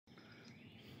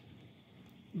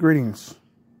Greetings.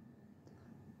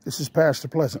 This is Pastor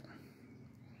Pleasant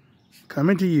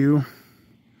coming to you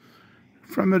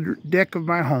from the deck of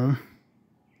my home.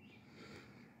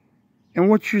 And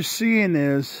what you're seeing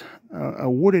is a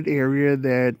wooded area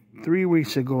that 3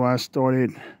 weeks ago I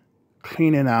started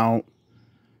cleaning out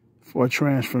for a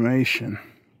transformation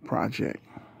project.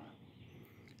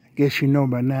 I guess you know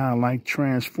by now I like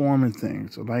transforming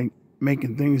things. I like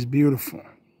making things beautiful.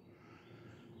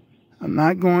 I'm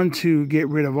not going to get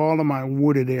rid of all of my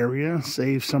wooded area,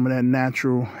 save some of that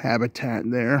natural habitat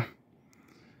there.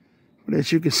 But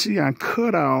as you can see, I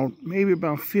cut out maybe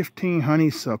about 15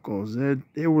 honeysuckles.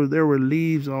 There were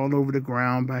leaves all over the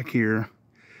ground back here.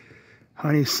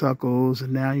 Honeysuckles,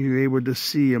 and now you're able to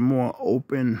see a more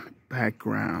open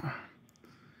background.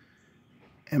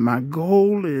 And my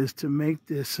goal is to make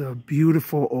this a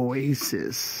beautiful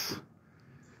oasis.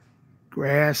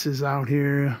 Grass is out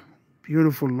here.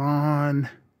 Beautiful lawn.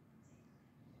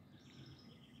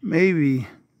 Maybe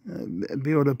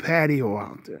build a patio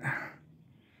out there.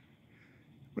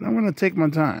 But I'm going to take my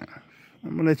time.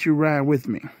 I'm going to let you ride with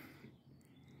me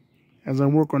as I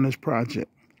work on this project,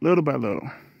 little by little.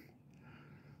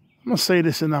 I'm going to say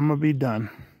this and I'm going to be done.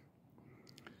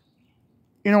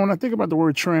 You know, when I think about the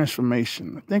word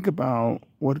transformation, I think about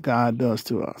what God does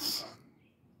to us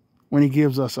when he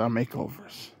gives us our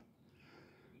makeovers.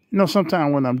 You know,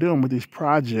 sometimes when I'm dealing with these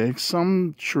projects,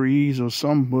 some trees or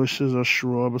some bushes or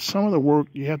shrubs, or some of the work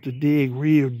you have to dig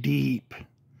real deep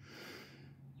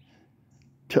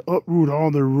to uproot all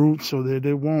the roots so that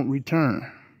they won't return.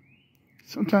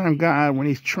 Sometimes God, when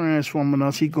he's transforming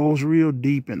us, he goes real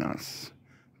deep in us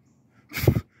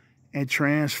and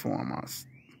transform us.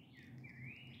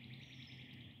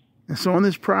 And so on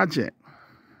this project,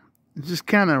 it's just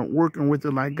kind of working with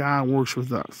it like God works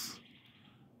with us.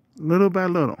 Little by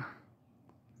little.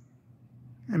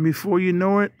 And before you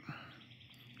know it,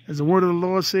 as the word of the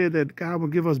Lord said that God will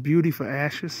give us beauty for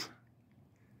ashes.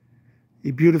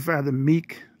 He beautified the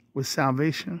meek with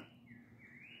salvation.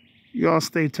 You all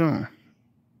stay tuned.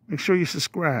 Make sure you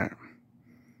subscribe.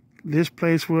 This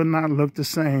place will not look the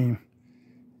same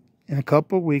in a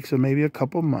couple of weeks or maybe a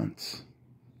couple of months,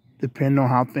 depending on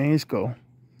how things go.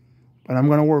 But I'm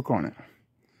going to work on it.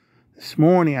 This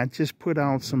morning, I just put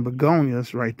out some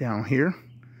begonias right down here.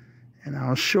 And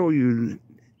I'll show you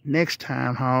next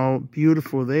time how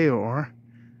beautiful they are.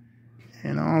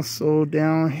 And also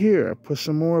down here, I put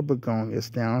some more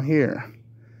begonias down here.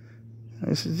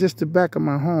 This is just the back of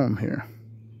my home here.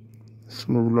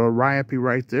 Some little riope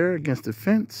right there against the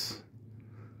fence.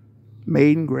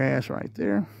 Maiden grass right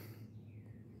there.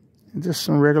 And just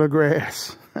some regular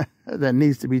grass that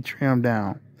needs to be trimmed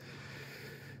down.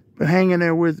 But hang in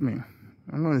there with me.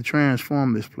 I'm going to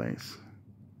transform this place.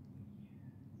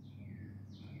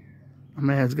 I'm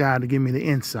going to ask God to give me the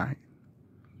insight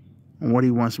on what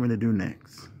he wants me to do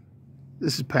next.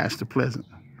 This is Pastor Pleasant,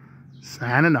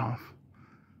 signing off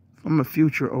from a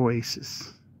future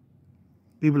oasis.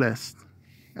 Be blessed.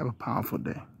 Have a powerful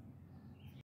day.